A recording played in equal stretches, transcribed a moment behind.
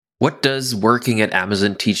What does working at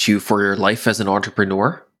Amazon teach you for your life as an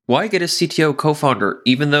entrepreneur? Why get a CTO co-founder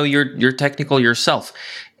even though you're technical yourself?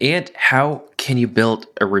 And how can you build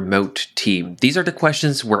a remote team? These are the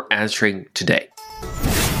questions we're answering today.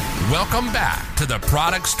 Welcome back to the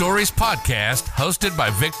Product Stories Podcast, hosted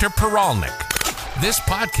by Victor Peralnik. This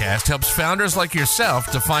podcast helps founders like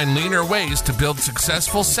yourself to find leaner ways to build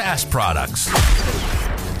successful SaaS products.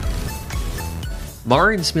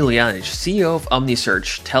 Marin Smiljanic, CEO of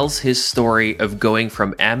OmniSearch, tells his story of going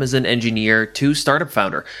from Amazon engineer to startup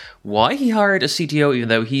founder, why he hired a CTO even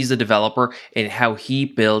though he's a developer, and how he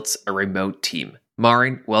builds a remote team.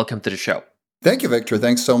 Marin, welcome to the show. Thank you, Victor.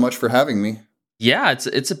 Thanks so much for having me. Yeah,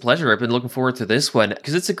 it's a pleasure. I've been looking forward to this one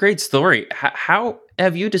because it's a great story. How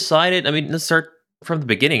have you decided? Let's start from the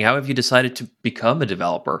beginning. How have you decided to become a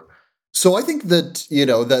developer? So I think that,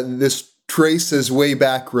 that this traces way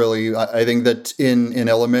back, really. I think that in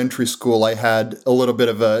elementary school, I had a little bit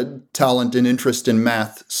of a talent and interest in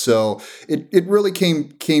math. So it really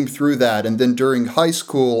came through that. And then during high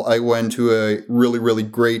school, I went to a really, really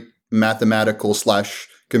great mathematical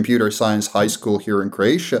 / computer science high school here in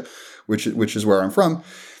Croatia, which is where I'm from.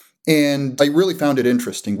 And I really found it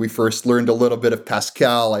interesting. We first learned a little bit of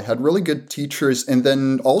Pascal. I had really good teachers. And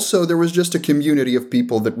then also there was just a community of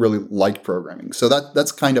people that really liked programming. So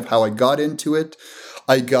that's kind of how I got into it.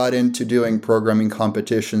 I got into doing programming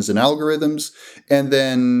competitions and algorithms. And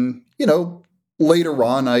then, later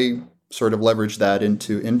on, I sort of leveraged that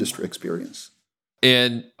into industry experience.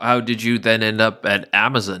 And how did you then end up at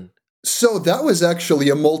Amazon? So that was actually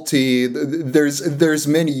there's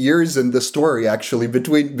many years in the story actually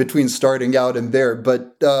between starting out and there,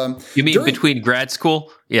 but you mean between grad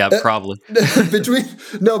school? Yeah, probably.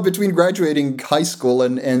 between graduating high school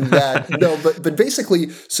and that. No, but basically,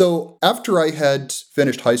 so after I had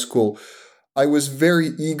finished high school, I was very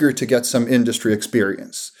eager to get some industry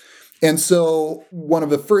experience. And so one of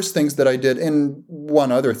the first things that I did, and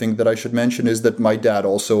one other thing that I should mention, is that my dad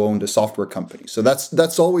also owned a software company. So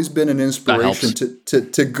that's always been an inspiration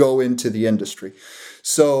to go into the industry.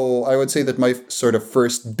 So I would say that my sort of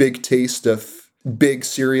first big taste of big,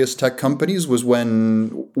 serious tech companies was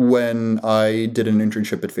when I did an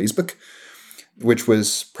internship at Facebook, which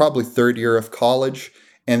was probably third year of college.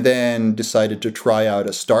 And then decided to try out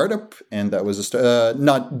a startup, and that was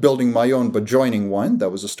not building my own, but joining one.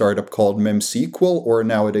 That was a startup called MemSQL, or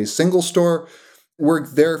nowadays SingleStore.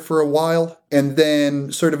 Worked there for a while, and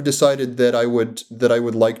then sort of decided that I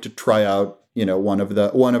would like to try out, one of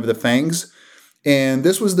the FANGs. And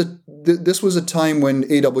this was a time when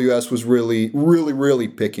AWS was really, really, really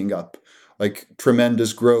picking up, like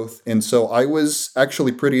tremendous growth. And so I was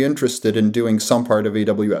actually pretty interested in doing some part of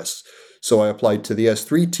AWS. So I applied to the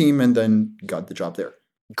S3 team and then got the job there.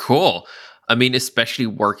 Cool. Especially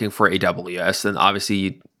working for AWS, and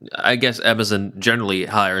obviously, I guess Amazon generally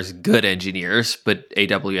hires good engineers, but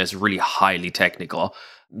AWS is really highly technical.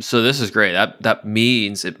 So this is great.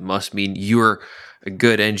 It must mean you're a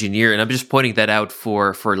good engineer. And I'm just pointing that out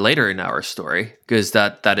for later in our story, because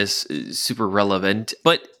that is super relevant.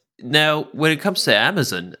 But now, when it comes to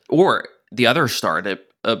Amazon or the other startup,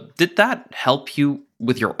 did that help you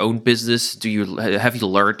with your own business? Have you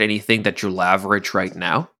learned anything that you leverage right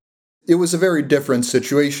now? It was a very different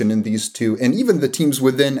situation in these two, and even the teams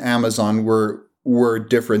within Amazon were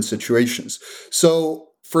different situations. So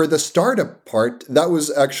for the startup part, that was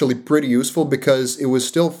actually pretty useful because it was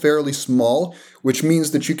still fairly small, which means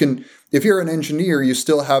that you can, if you're an engineer, you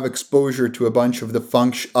still have exposure to a bunch of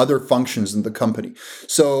the other functions in the company.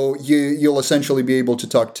 So you'll essentially be able to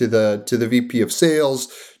talk to the VP of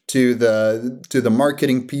sales, to the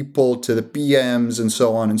marketing people, to the PMs, and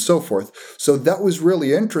so on and so forth. So that was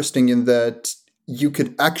really interesting in that you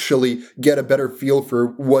could actually get a better feel for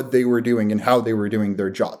what they were doing and how they were doing their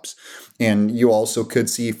jobs. And you also could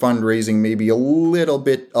see fundraising maybe a little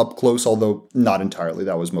bit up close, although not entirely.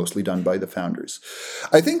 That was mostly done by the founders.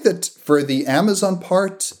 I think that for the Amazon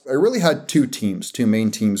part, I really had two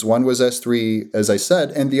main teams. One was S3, as I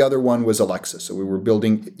said, and the other one was Alexa. So we were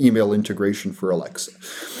building email integration for Alexa.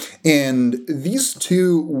 And these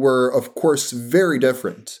two were, of course, very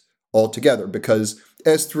different altogether because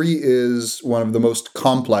S3 is one of the most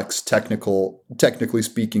complex technically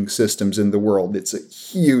speaking systems in the world. It's a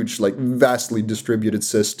huge, vastly distributed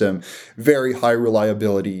system, very high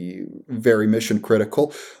reliability, very mission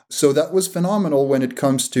critical. So that was phenomenal when it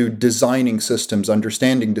comes to designing systems,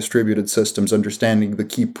 understanding distributed systems, understanding the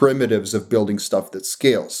key primitives of building stuff that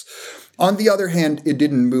scales. On the other hand, it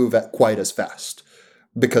didn't move quite as fast.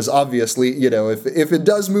 Because obviously, if it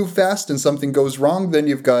does move fast and something goes wrong, then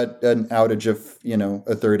you've got an outage of,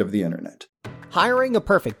 a third of the internet. Hiring a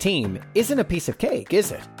perfect team isn't a piece of cake,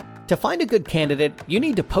 is it? To find a good candidate, you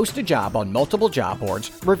need to post a job on multiple job boards,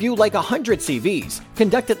 review like 100 CVs,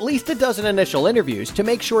 conduct at least a dozen initial interviews to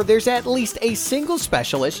make sure there's at least a single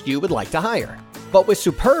specialist you would like to hire. But with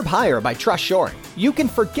Superb Hire by Trust Shoring, you can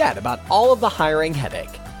forget about all of the hiring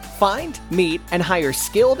headache. Find, meet, and hire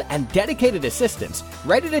skilled and dedicated assistants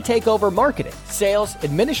ready to take over marketing, sales,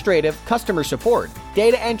 administrative, customer support,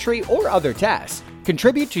 data entry, or other tasks,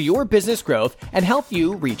 contribute to your business growth, and help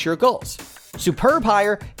you reach your goals. Superb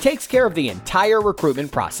Hire takes care of the entire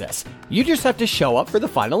recruitment process. You just have to show up for the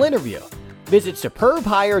final interview. Visit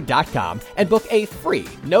superbhire.com and book a free,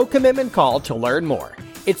 no-commitment call to learn more.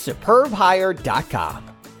 It's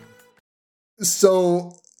superbhire.com.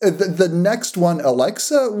 So the next one,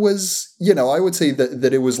 Alexa, was, I would say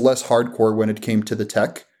that it was less hardcore when it came to the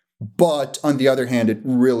tech. But on the other hand,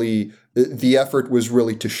 the effort was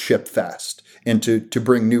really to ship fast and to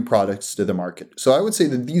bring new products to the market. So I would say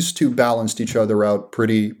that these two balanced each other out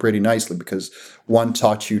pretty nicely, because one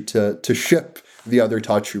taught you to ship, the other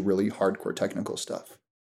taught you really hardcore technical stuff.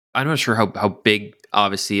 I'm not sure how big,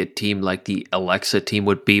 obviously, a team like the Alexa team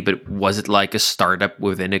would be, but was it like a startup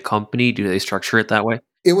within a company? Do they structure it that way?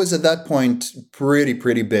 It was at that point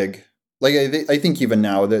pretty big. Like I think even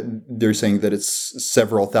now that they're saying that it's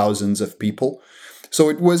several thousands of people. So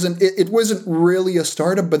it wasn't really a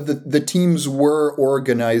startup, but the teams were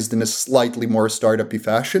organized in a slightly more startup-y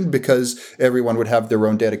fashion, because everyone would have their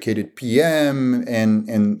own dedicated PM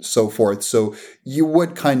and so forth. So you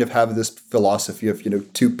would kind of have this philosophy of,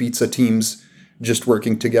 two pizza teams just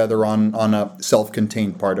working together on a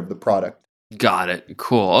self-contained part of the product. Got it.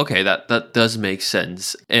 Cool. Okay, that does make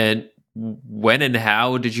sense. And when and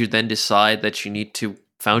how did you then decide that you need to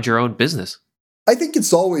found your own business? I think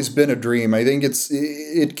it's always been a dream. I think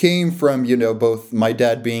it came from, both my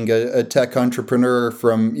dad being a tech entrepreneur,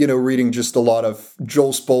 from, reading just a lot of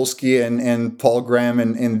Joel Spolsky and Paul Graham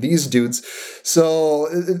and these dudes. So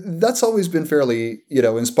that's always been fairly,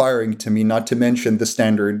 inspiring to me, not to mention the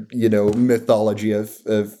standard, mythology of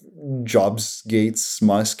Jobs, Gates,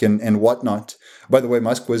 Musk, and whatnot. By the way,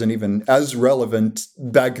 Musk wasn't even as relevant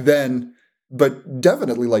back then, but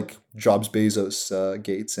definitely like Jobs, Bezos,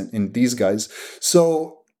 Gates, and these guys.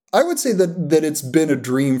 So I would say that it's been a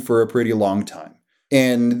dream for a pretty long time.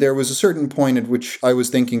 And there was a certain point at which I was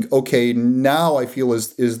thinking, okay, now I feel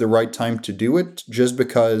is the right time to do it, just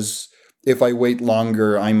because if I wait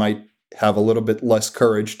longer, I might have a little bit less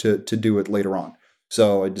courage to do it later on.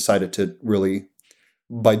 So I decided to really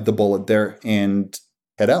bite the bullet there and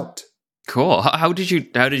head out. Cool. How did you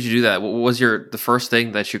do that? What was the first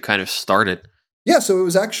thing that you kind of started? Yeah, so it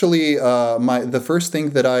was actually the first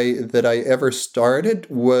thing that I ever started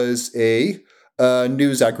was a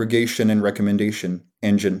news aggregation and recommendation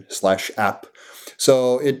engine / app.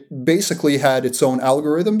 So it basically had its own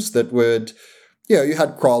algorithms that would, you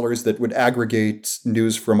had crawlers that would aggregate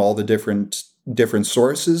news from all the different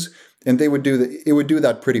sources, and it would do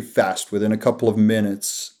that pretty fast, within a couple of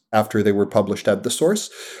minutes after they were published at the source.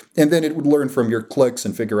 And then it would learn from your clicks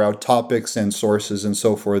and figure out topics and sources and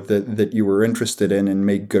so forth that you were interested in, and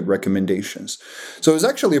make good recommendations. So it was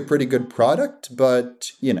actually a pretty good product,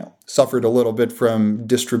 but, suffered a little bit from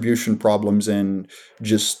distribution problems and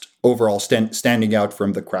just overall standing out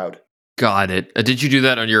from the crowd. Got it. Did you do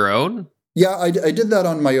that on your own? Yeah, I did that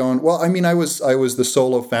on my own. Well, I mean, I was the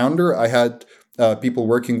solo founder. I had people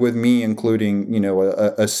working with me, including,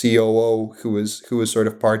 a COO who was sort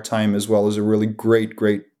of part-time, as well as a really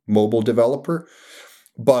great mobile developer.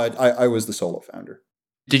 But I was the solo founder.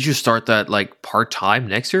 Did you start that like part-time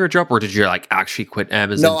next to your job, or did you like actually quit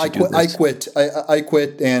Amazon? No, I quit. I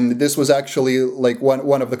quit, and this was actually like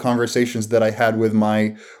one of the conversations that I had with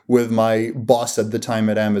my boss at the time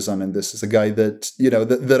at Amazon. And this is a guy that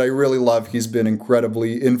that I really love. He's been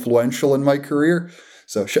incredibly influential in my career.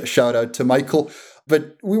 So shout out to Michael.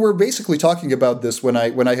 But we were basically talking about this when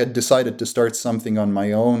I had decided to start something on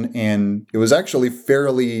my own, and it was actually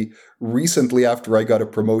fairly recently after I got a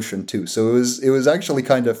promotion too. So it was actually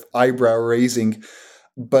kind of eyebrow raising,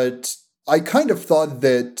 but I kind of thought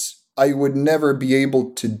that I would never be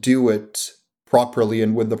able to do it properly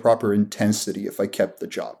and with the proper intensity if I kept the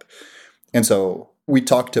job. And so we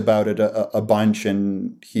talked about it a bunch,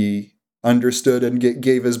 and he understood and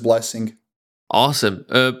gave his blessing. Awesome.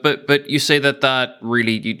 But you say that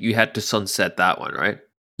really you had to sunset that one, right?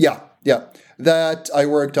 Yeah. That I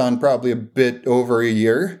worked on probably a bit over a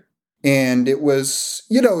year, and it was,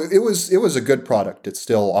 it was a good product. It's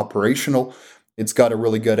still operational. It's got a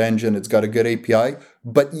really good engine. It's got a good API.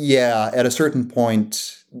 But yeah, at a certain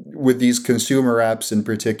point with these consumer apps in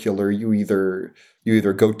particular, you either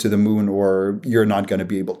go to the moon or you're not going to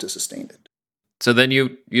be able to sustain it. So then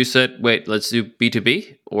you said, wait, let's do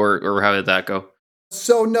B2B, or how did that go?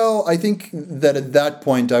 So no, I think that at that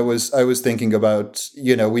point I was thinking about,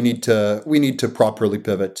 we need to properly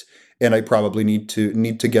pivot, and I probably need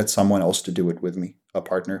to get someone else to do it with me, a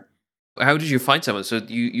partner. How did you find someone? So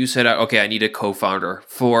you said, okay, I need a co-founder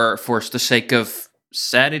for the sake of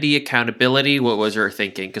sanity, accountability. What was your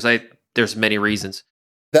thinking? Because there's many reasons.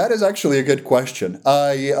 That is actually a good question.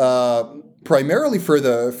 I primarily for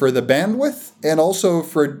the bandwidth, and also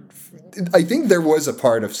I think there was a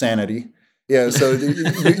part of sanity. Yeah, so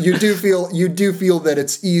you do feel that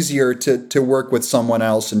it's easier to work with someone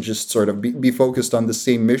else and just sort of be focused on the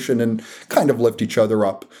same mission and kind of lift each other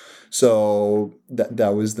up. So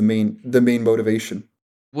that was the main motivation.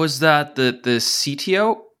 Was that the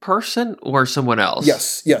CTO person or someone else?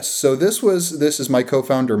 Yes. So this is my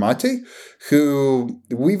co-founder Mate, who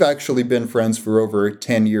we've actually been friends for over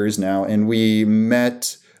 10 years now, and we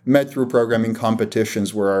met through programming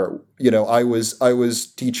competitions where I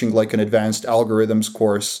was teaching like an advanced algorithms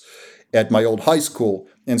course at my old high school,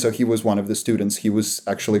 and so he was one of the students. He was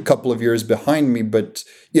actually a couple of years behind me, but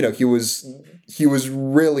he was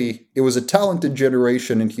really, it was a talented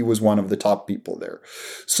generation, and he was one of the top people there.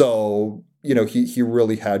 So he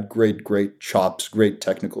really had great chops, great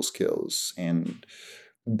technical skills, and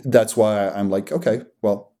that's why I'm like, okay,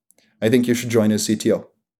 well, I think you should join as CTO.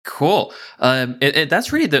 Cool. And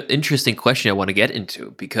that's really the interesting question I want to get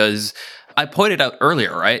into, because I pointed out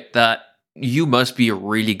earlier, right, that you must be a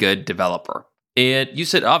really good developer. And you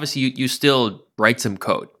said, obviously, you still write some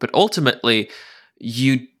code, but ultimately,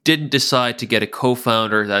 you didn't decide to get a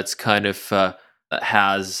co-founder that's kind of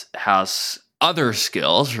has other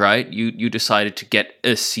skills, right? You decided to get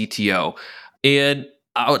a CTO. And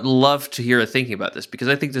I would love to hear your thinking about this, because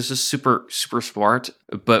I think this is super, super smart,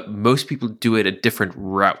 but most people do it a different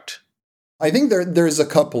route. I think there's a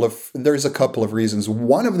couple of reasons.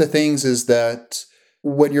 One of the things is that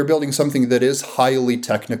when you're building something that is highly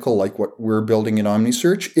technical, like what we're building in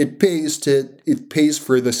OmniSearch, it pays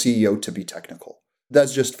for the CEO to be technical.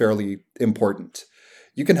 That's just fairly important.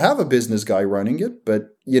 You can have a business guy running it,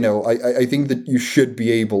 but I think that you should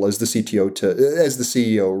be able, as the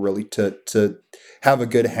CEO, really to have a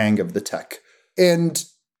good hang of the tech. And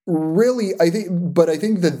really, I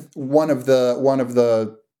think that one of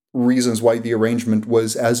the reasons why the arrangement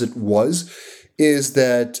was as it was is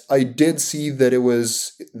that I did see that it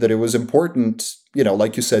was important,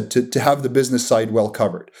 like you said, to have the business side well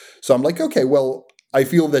covered. So I'm like, okay, well, I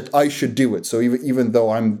feel that I should do it. So even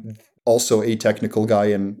though I'm also a technical guy,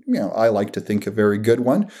 and I like to think a very good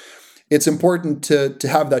one, it's important to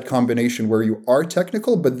have that combination where you are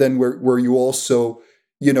technical, but then where you also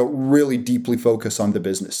really deeply focus on the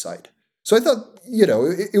business side. So I thought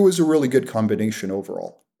it was a really good combination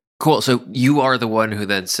overall. Cool. So you are the one who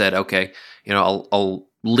then said, okay, I'll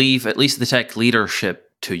leave at least the tech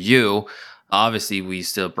leadership to you. Obviously, we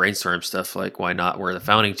still brainstorm stuff like, why not? We're the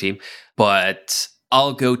founding team, but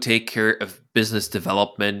I'll go take care of business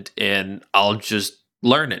development and I'll just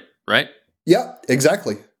learn it, right? Yeah,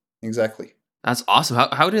 exactly. That's awesome.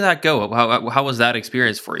 How did that go? How was that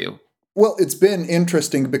experience for you? Well, it's been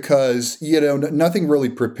interesting because, nothing really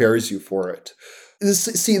prepares you for it.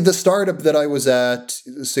 See, the startup that I was at,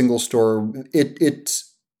 Single Store, it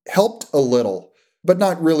helped a little, but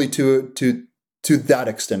not really to that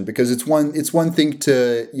extent, because it's one thing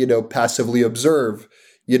to, passively observe,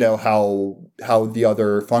 how the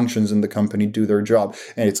other functions in the company do their job.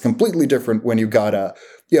 And it's completely different when you gotta,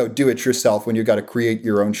 do it yourself, when you gotta create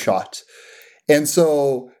your own shot. And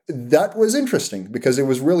so that was interesting because it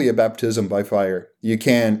was really a baptism by fire. You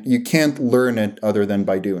can't learn it other than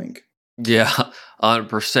by doing. Yeah,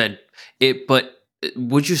 100%. But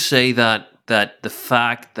would you say that the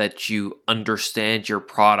fact that you understand your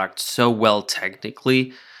product so well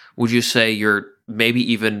technically, would you say you're maybe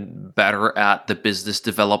even better at the business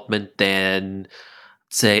development than,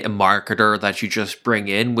 say, a marketer that you just bring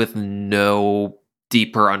in with no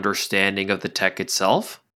deeper understanding of the tech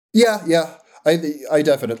itself? Yeah. I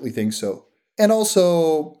definitely think so. And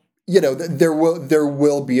also, there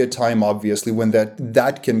will be a time, obviously, when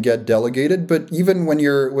that can get delegated. But even when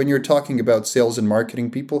you're talking about sales and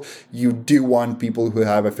marketing people, you do want people who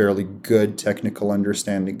have a fairly good technical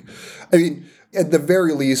understanding. I mean, at the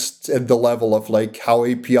very least, at the level of like how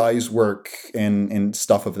APIs work and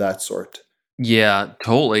stuff of that sort. Yeah,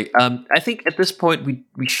 totally. I think at this point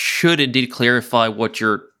we should indeed clarify what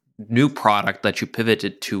your new product that you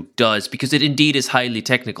pivoted to does, because it indeed is highly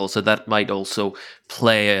technical. So that might also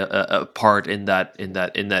play a part in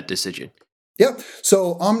that decision. Yep.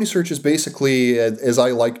 So OmniSearch is basically, as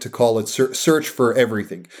I like to call it, search for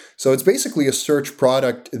everything. So it's basically a search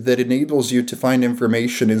product that enables you to find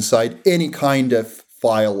information inside any kind of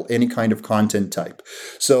file, any kind of content type.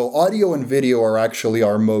 So audio and video are actually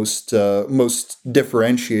our most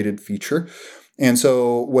differentiated feature. And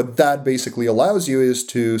so what that basically allows you is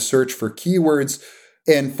to search for keywords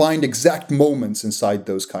and find exact moments inside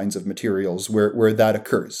those kinds of materials where that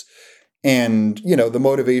occurs. And, the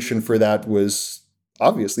motivation for that was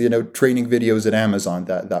obviously, training videos at Amazon.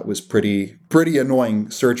 That was pretty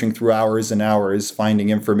annoying, searching through hours and hours, finding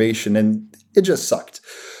information, and it just sucked.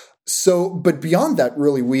 So, but beyond that,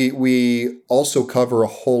 really, we also cover a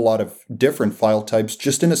whole lot of different file types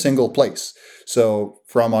just in a single place. So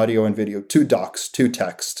from audio and video to docs, to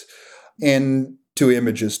text, and to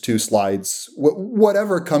images, to slides,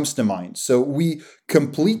 whatever comes to mind. So we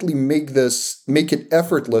completely make it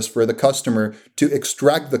effortless for the customer to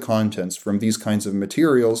extract the contents from these kinds of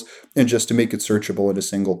materials and just to make it searchable in a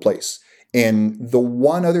single place. And the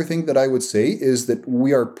one other thing that I would say is that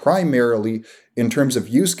we are primarily, in terms of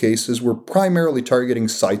use cases, we're primarily targeting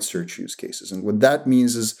site search use cases. And what that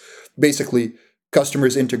means is basically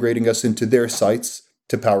customers integrating us into their sites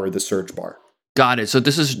to power the search bar. Got it. So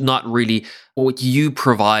this is not really what you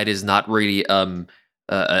provide is not really an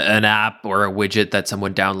app or a widget that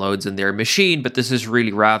someone downloads in their machine, but this is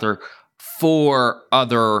really rather for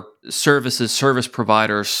other services, service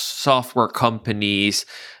providers, software companies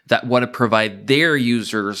that want to provide their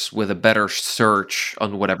users with a better search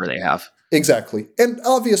on whatever they have. Exactly. And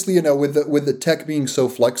obviously, with the tech being so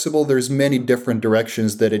flexible, there's many different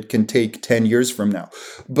directions that it can take 10 years from now.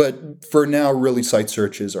 But for now, really, site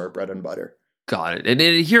search is our bread and butter. Got it. And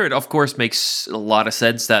here it, of course, makes a lot of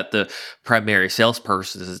sense that the primary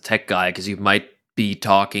salesperson is a tech guy, because you might be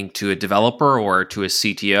talking to a developer or to a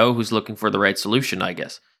CTO who's looking for the right solution, I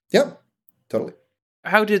guess. Yep, totally.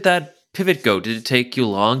 How did that pivot go? Did it take you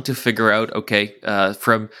long to figure out,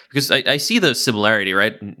 because I see the similarity,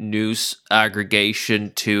 right? News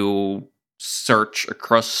aggregation to search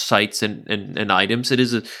across sites and items. It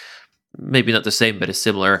is maybe not the same, but a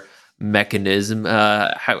similar mechanism.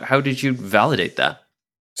 How did you validate that?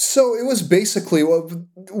 So it was basically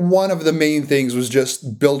one of the main things was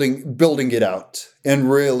just building it out and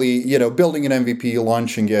really, building an MVP,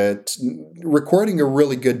 launching it, recording a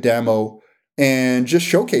really good demo, and just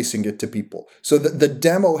showcasing it to people. So the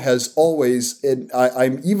demo has always, and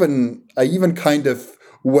I even kind of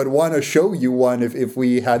would want to show you one if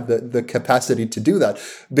we had the capacity to do that,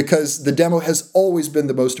 because the demo has always been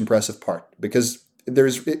the most impressive part, because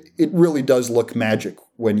it really does look magic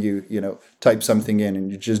when you type something in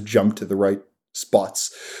and you just jump to the right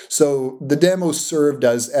spots. So the demo served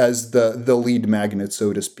as the lead magnet,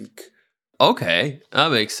 so to speak. Okay,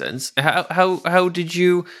 that makes sense. How did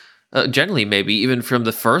you generally, maybe even from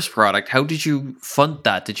the first product, how did you fund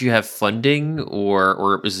that? Did you have funding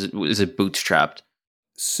or is it bootstrapped?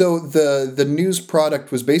 So the news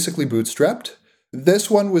product was basically bootstrapped. This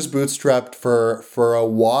one was bootstrapped for a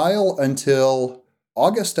while until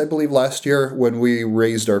August, I believe, last year, when we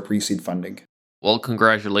raised our pre-seed funding. Well,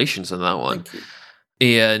 congratulations on that one. Thank you.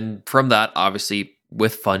 And from that, obviously,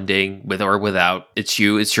 with funding, with or without, it's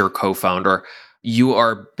your co-founder. You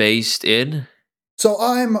are based in? So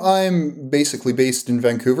I'm basically based in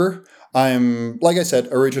Vancouver. I'm, like I said,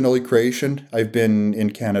 originally Croatian. I've been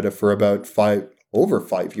in Canada for about over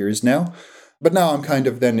 5 years now. But now I'm kind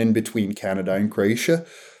of then in between Canada and Croatia.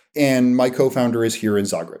 And my co-founder is here in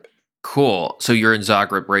Zagreb. Cool. So you're in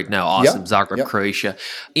Zagreb right now. Awesome. Yep. Zagreb, Yep. Croatia.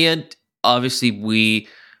 And obviously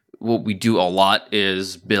what we do a lot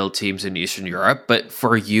is build teams in Eastern Europe. But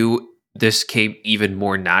for you, this came even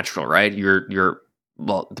more natural, right? You're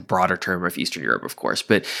well, the broader term of Eastern Europe, of course.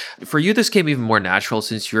 But for you, this came even more natural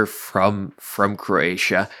since you're from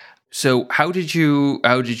Croatia. So how did you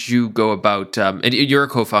go about, and your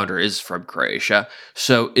co-founder is from Croatia,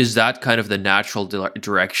 so is that kind of the natural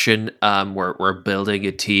direction where we're building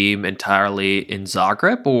a team entirely in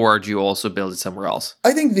Zagreb, or do you also build it somewhere else?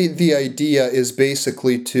 I think the idea is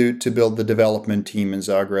basically to build the development team in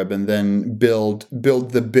Zagreb and then build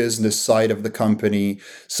the business side of the company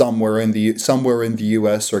somewhere in the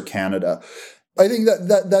US or Canada. I think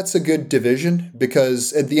that's a good division,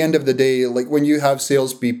 because at the end of the day, like when you have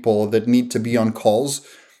salespeople that need to be on calls,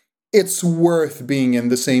 it's worth being in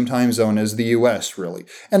the same time zone as the US, really.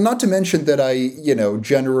 And not to mention that I,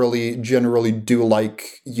 generally do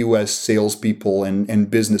like US salespeople and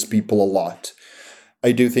business people a lot.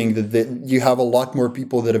 I do think that you have a lot more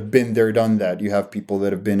people that have been there, done that. You have people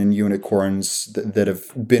that have been in unicorns that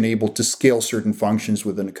have been able to scale certain functions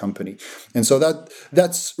within a company. And so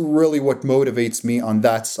that's really what motivates me on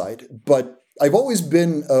that side. But I've always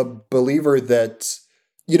been a believer that,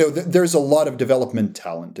 there's a lot of development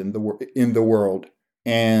talent in the world,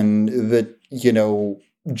 and that,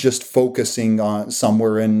 just focusing on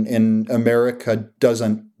somewhere in America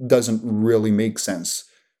doesn't really make sense,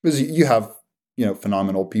 because you have,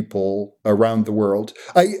 phenomenal people around the world.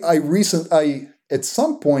 I at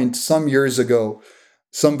some point some years ago,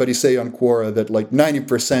 somebody say on Quora that like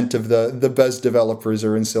 90% of the best developers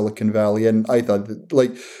are in Silicon Valley, and I thought that,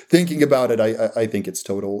 like, thinking about it, I think it's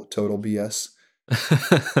total BS.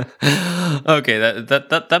 Okay,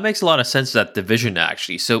 that makes a lot of sense, that division,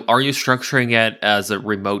 actually. So are you structuring it as a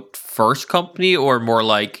remote first company, or more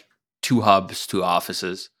like 2 hubs, 2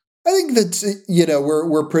 offices? I think that,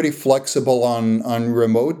 we're pretty flexible on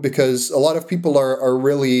remote, because a lot of people are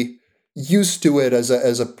really used to it as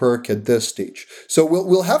a perk at this stage. So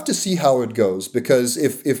we'll have to see how it goes, because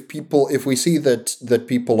if we see that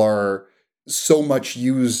people are so much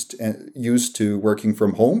used to working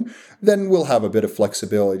from home, then we'll have a bit of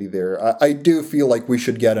flexibility there. I do feel like we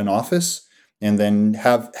should get an office, and then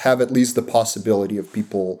have at least the possibility of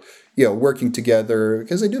people, working together,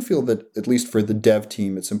 because I do feel that, at least for the dev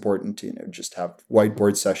team, it's important to, just have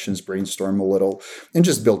whiteboard sessions, brainstorm a little, and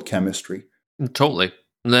just build chemistry. Totally.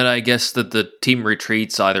 And then I guess that the team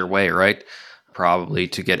retreats either way, right? Probably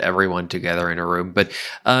to get everyone together in a room. But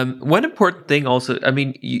one important thing also, I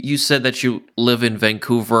mean, you said that you live in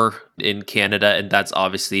Vancouver in Canada, and that's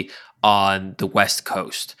obviously on the West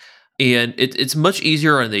Coast. And it's much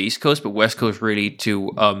easier on the East Coast, but West Coast really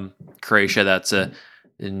to Croatia, that's a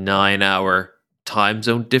 9-hour time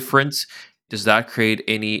zone difference. Does that create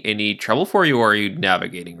any trouble for you, or are you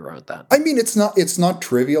navigating around that? I mean, it's not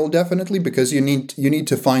trivial, definitely, because you need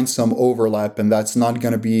to find some overlap, and that's not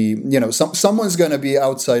going to be, someone's going to be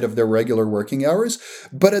outside of their regular working hours.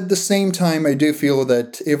 But at the same time, I do feel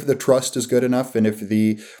that if the trust is good enough, and if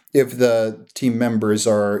the team members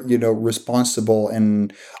are, responsible,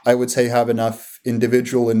 and I would say have enough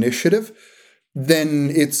individual initiative, then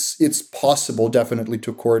it's possible, definitely,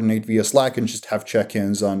 to coordinate via Slack and just have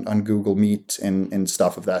check-ins on Google Meet and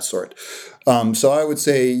stuff of that sort. So I would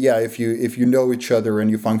say, yeah, if you know each other and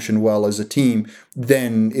you function well as a team,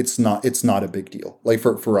 then it's not a big deal. Like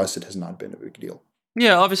for us, it has not been a big deal.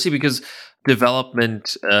 Yeah, obviously, because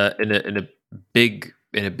development in a big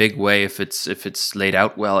way, if it's laid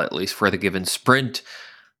out well, at least for the given sprint,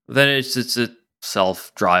 then it's a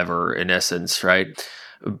self-driver in essence, right?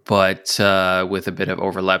 But with a bit of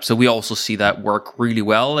overlap. So we also see that work really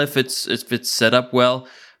well if it's set up well.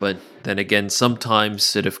 But then again,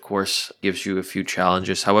 sometimes it, of course, gives you a few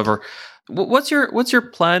challenges. However, what's your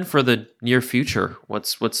plan for the near future?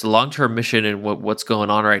 What's the long-term mission, and what's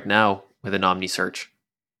going on right now within OmniSearch?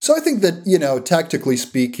 So I think that, tactically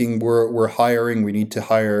speaking, we're hiring. We need to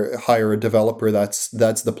hire a developer. That's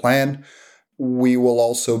the plan. We will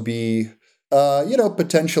also be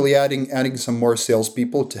potentially adding some more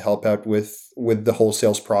salespeople to help out with the whole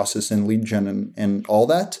sales process and lead gen and all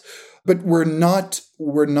that. But we're not,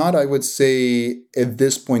 I would say, at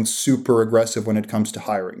this point, super aggressive when it comes to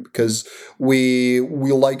hiring, because we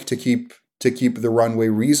like to keep the runway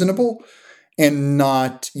reasonable, and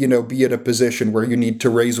not, be at a position where you need to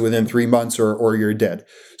raise within 3 months or you're dead.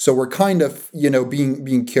 So we're kind of,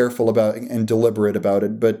 being careful about and deliberate about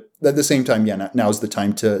it. But at the same time, now's the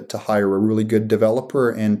time to hire a really good developer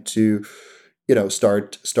and to,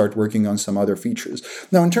 start working on some other features.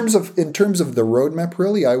 Now, in terms of the roadmap,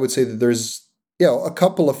 really, I would say that there's, a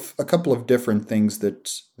couple of different things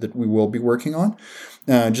that we will be working on.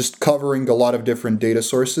 Just covering a lot of different data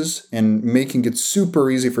sources and making it super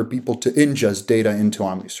easy for people to ingest data into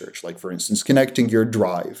OmniSearch. Like, for instance, connecting your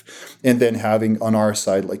Drive, and then having on our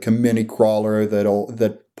side like a mini crawler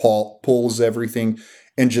that pulls everything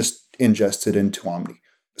and just ingests it into Omni.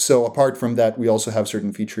 So apart from that, we also have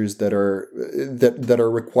certain features that are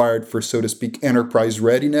required for, so to speak, enterprise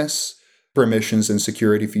readiness, permissions and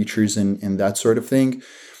security features and that sort of thing.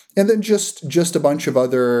 And then just a bunch of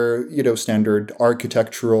other, standard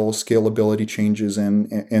architectural scalability changes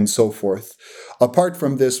and so forth. Apart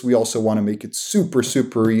from this, we also want to make it super,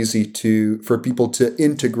 super easy for people to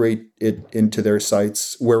integrate it into their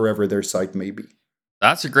sites, wherever their site may be.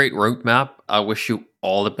 That's a great roadmap. I wish you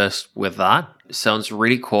all the best with that. It sounds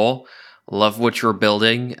really cool. Love what you're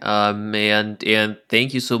building, and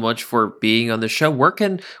thank you so much for being on the show. Where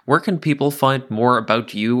can people find more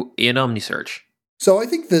about you in OmniSearch? So I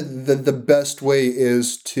think that the best way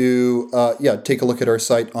is to take a look at our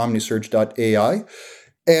site, omnisearch.ai,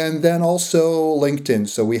 and then also LinkedIn.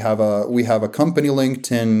 So we have a company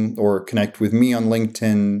LinkedIn, or connect with me on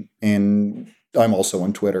LinkedIn, and I'm also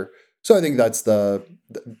on Twitter. So I think that's the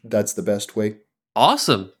best way.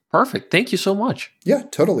 Awesome. Perfect. Thank you so much. Yeah,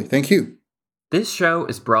 totally. Thank you. This show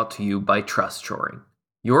is brought to you by TrustShoring,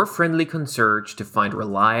 your friendly concierge to find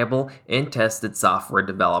reliable and tested software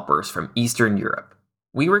developers from Eastern Europe.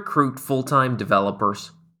 We recruit full-time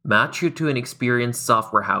developers, match you to an experienced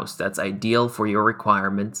software house that's ideal for your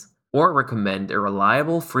requirements, or recommend a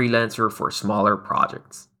reliable freelancer for smaller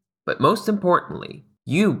projects. But most importantly,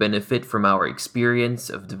 you benefit from our experience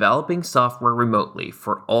of developing software remotely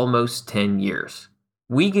for almost 10 years.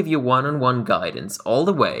 We give you one-on-one guidance all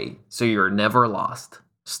the way, so you're never lost.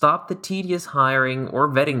 Stop the tedious hiring or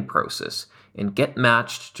vetting process and get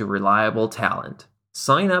matched to reliable talent.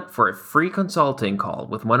 Sign up for a free consulting call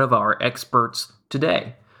with one of our experts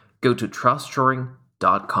today. Go to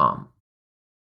trustshoring.com.